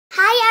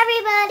Hi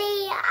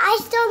everybody, I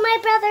stole my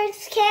brother's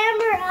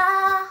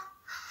camera.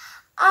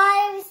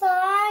 So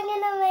I'm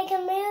gonna make a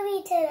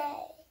movie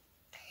today.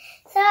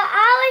 So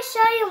I will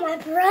show you my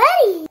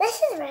Brady. This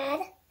is red.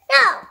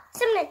 No,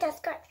 something that's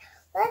good.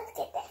 Let's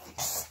get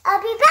this.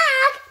 I'll be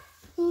back.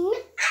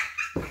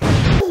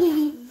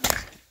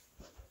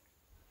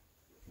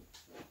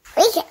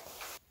 Wait here.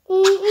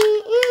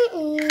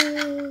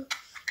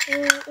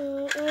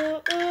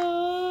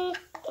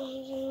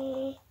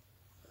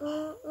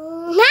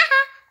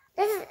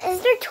 Is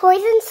there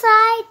toys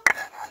inside?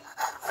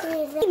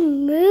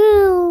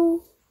 Moo.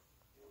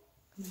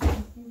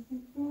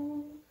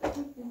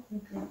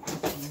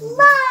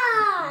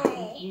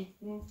 Fly.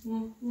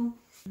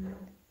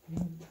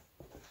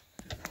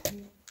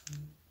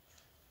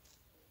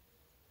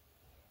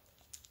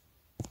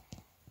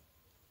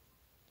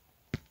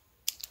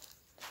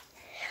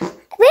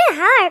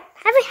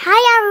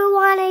 Hi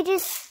everyone, I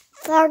just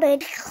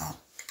started.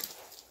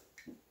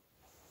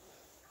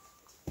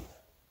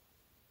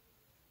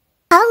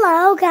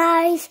 Hello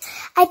guys,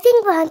 I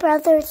think my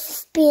brother's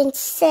just being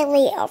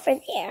silly over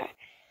there.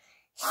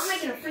 I'm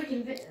making a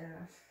freaking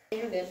video.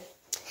 You're good.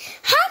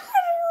 Hi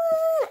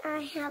everyone, I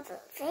have a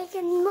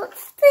freaking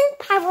Muslim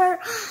power.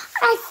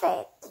 I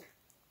think.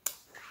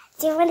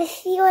 Do you want to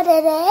see what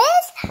it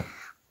is?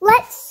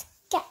 Let's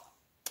get.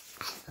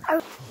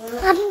 I'm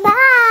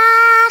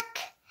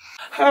back.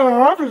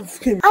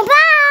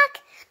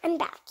 I'm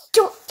back.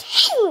 Do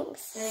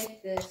things.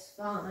 Take this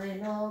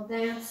final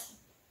dance.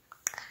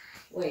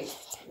 Wait,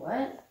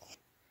 what?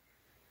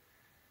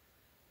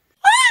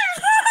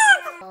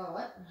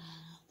 What?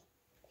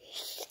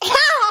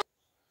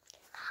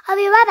 I'll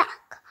be right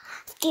back.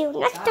 See you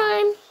next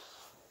time.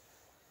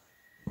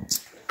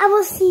 I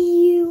will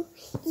see you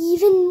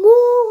even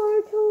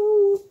more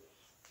too.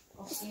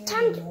 I'll see you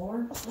even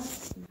more?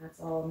 That's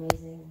all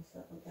amazing and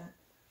stuff like that.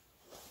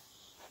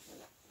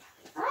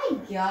 Hi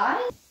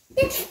guys.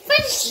 It's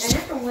finished. I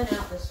never went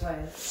out this way.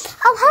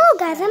 Oh, hello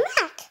guys, I'm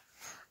back.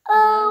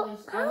 Oh,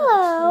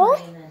 hello.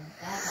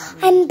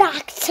 I'm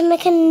back to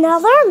make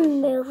another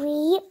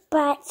movie,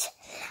 but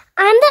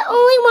I'm the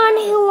only one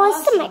who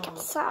wants to make it,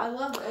 so I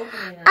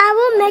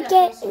will make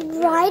it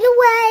right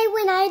away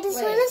when I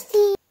just want to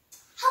see.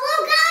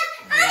 Hello guys,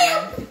 I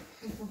am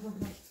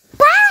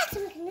back to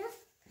make another.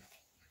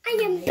 I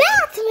am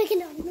back to make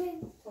another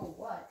movie. For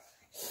what?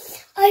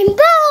 I'm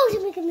back to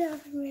make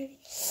another movie.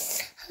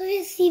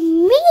 Let's see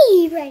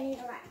me running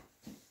around.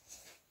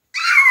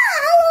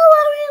 Hello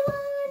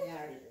everyone. Yeah, I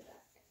already did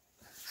that.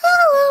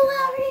 Hello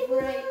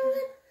everyone.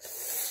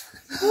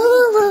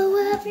 Hello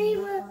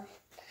everyone.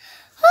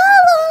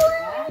 Hello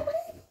everyone.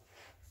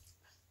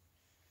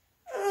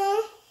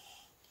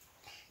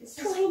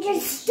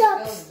 200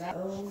 steps.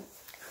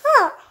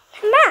 Oh,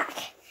 I'm back.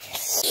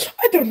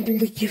 I don't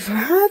believe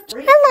that. I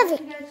love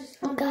it.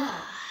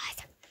 God.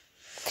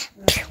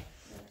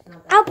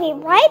 I'll be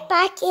right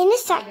back in a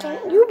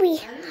second. You'll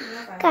be,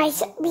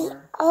 guys, be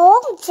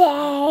all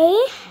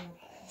day.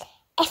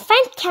 If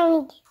I'm telling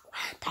you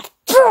the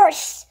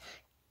first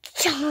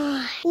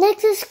time. Like,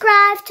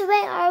 subscribe to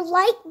it or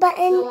like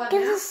button.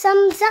 Give us a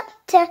thumbs up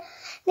to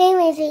me,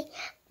 Lizzie.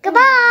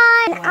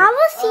 Goodbye. And I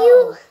will see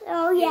you.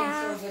 Oh,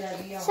 yeah.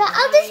 So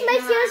I'll just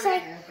make you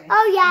say,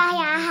 oh,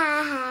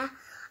 yeah,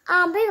 but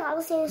I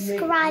will say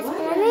subscribe to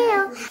the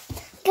video.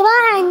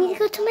 Goodbye. I need to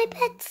go to my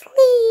bed,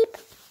 sleep.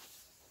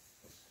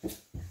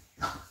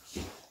 Oh,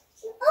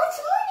 it's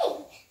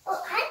morning.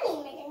 Oh, I need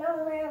to make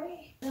another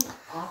movie.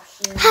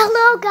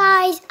 Hello,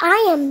 guys. I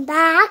am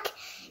back,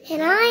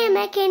 and I am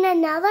making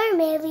another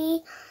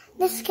movie.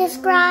 Just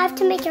subscribe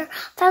to make your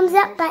thumbs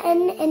up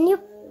button, and you.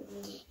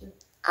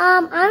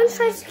 I'm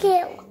trying to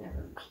kill.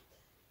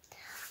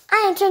 I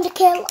am trying to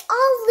kill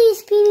all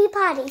these PvP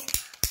parties.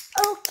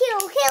 Oh,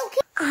 kill.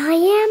 I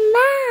am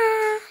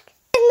back.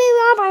 Me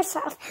all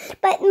myself,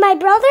 but my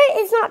brother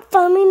is not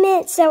filming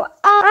it, so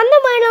I'm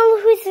the one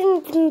who's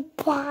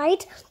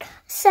implied.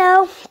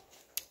 So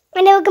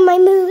I know my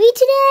movie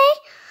today.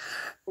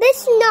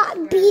 This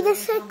not be the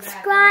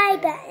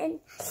subscribe button,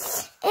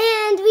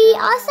 and we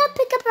also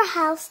pick up our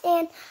house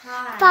in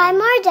 5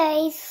 more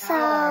days.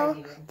 So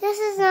this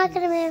is not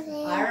gonna be a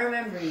video. I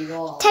remember you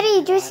all.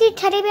 Teddy, do you see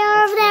Teddy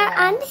Bear over there?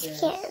 I'm just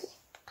kidding.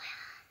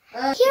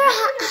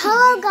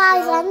 Hello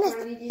guys, I'm just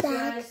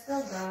back.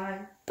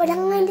 But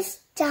I'm going to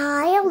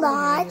die a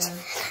lot.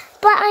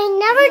 But I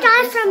never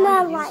die from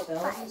the like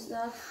button.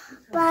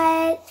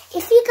 But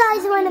if you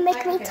guys want to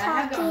make me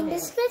talking,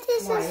 just hit the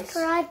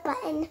subscribe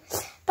button.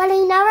 But I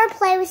never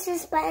play with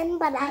this button.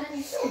 But I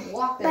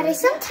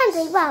sometimes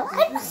I will.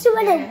 I just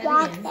want to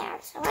walk there,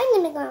 so I'm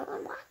going to go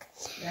and walk.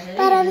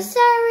 But I'm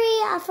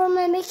sorry for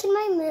making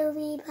my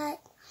movie, but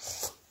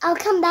I'll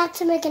come back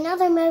to make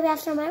another movie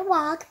after my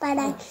walk, but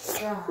I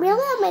really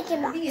will make it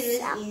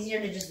myself. I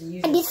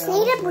just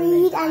need to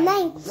breathe, and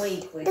I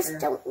just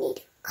don't need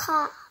to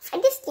cough. I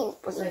just need to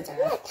breathe.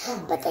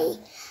 But they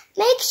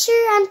make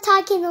sure I'm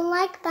talking the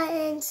like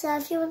button, so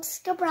if you want to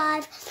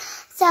subscribe.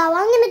 So I'm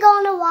going to go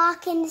on a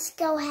walk and just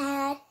go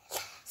ahead.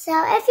 So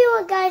if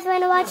you guys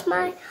want to watch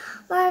my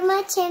or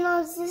my channel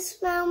is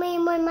this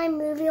moment when my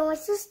movie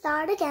wants to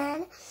start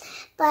again.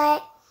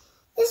 But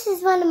this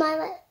is one of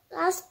my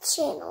last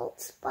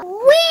channels. But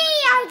we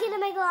are gonna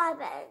make a lot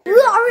of it. We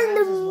are in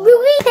the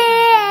movie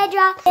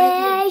Pedro,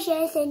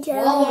 Precious, and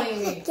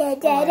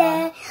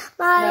Juliet.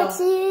 My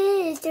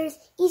sisters,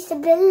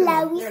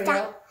 Isabella, we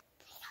stop.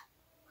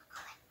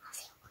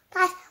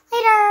 Guys,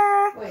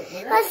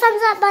 later. Press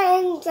thumbs up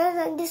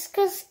button,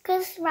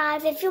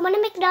 subscribe. If you want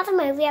to make another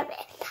movie of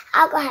it,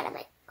 I'll go ahead and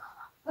make it.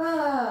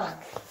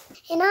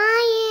 And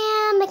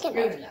I am making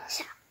a movie.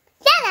 So,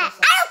 yeah, I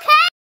don't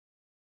care.